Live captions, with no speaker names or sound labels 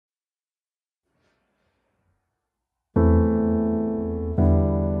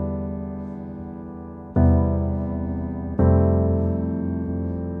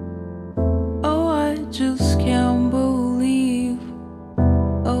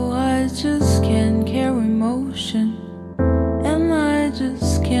emotion, and I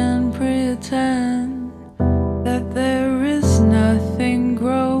just can't pretend that there is nothing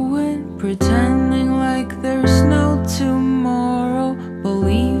growing, pretending like there's no tomorrow,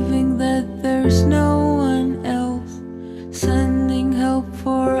 believing that there's no one else, sending help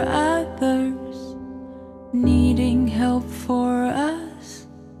for others, needing help for us.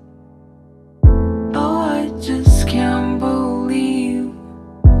 Oh, I just can't believe,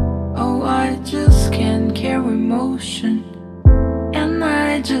 oh, I just can't carry emotion, and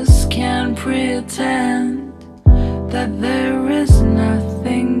I just can't pretend that there is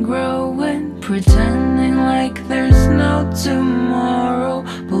nothing growing, pretending like there's no tomorrow,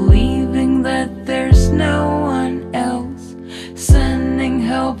 believing that there's no one else, sending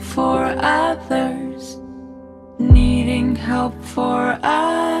help for others, needing help for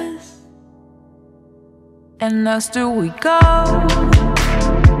us. And thus do we go.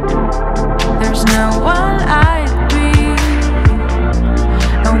 There's no one I'd be,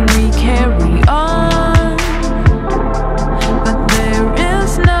 and we carry on, but there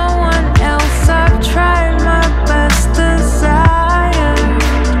is no one else. I've tried my best desire.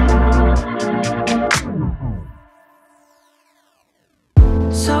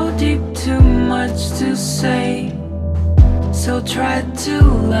 So deep, too much to say, so try to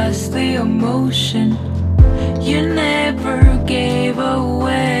last the emotion you never gave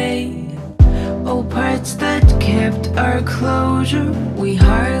away. Oh, parts that kept our closure, we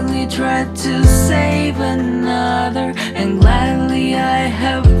hardly tried to save another, and gladly I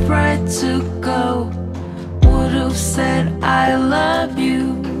have right to go. Would have said I love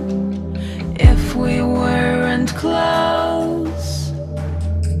you if we weren't close.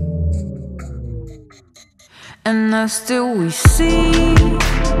 And thus still we see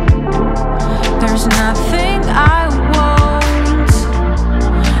there's nothing I won't,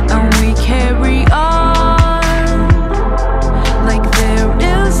 and we carry on like there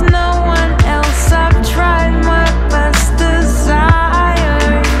is no one else. I've tried my best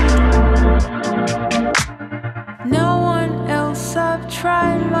desire. No one else. I've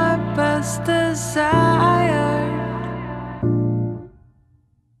tried my best desire.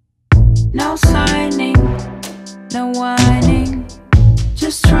 No signing, no whining,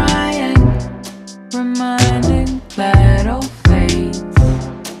 just trying, reminding that all fades.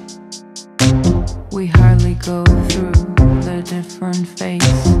 We hardly go through the different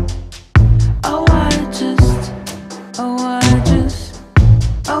phase. Oh, I just, oh, I just,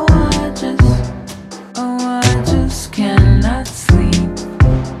 oh, I just, oh, I just cannot sleep.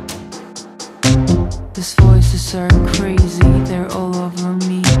 These voices are crazy, they're all over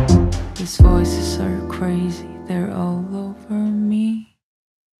me. These voices are crazy, they're all over me.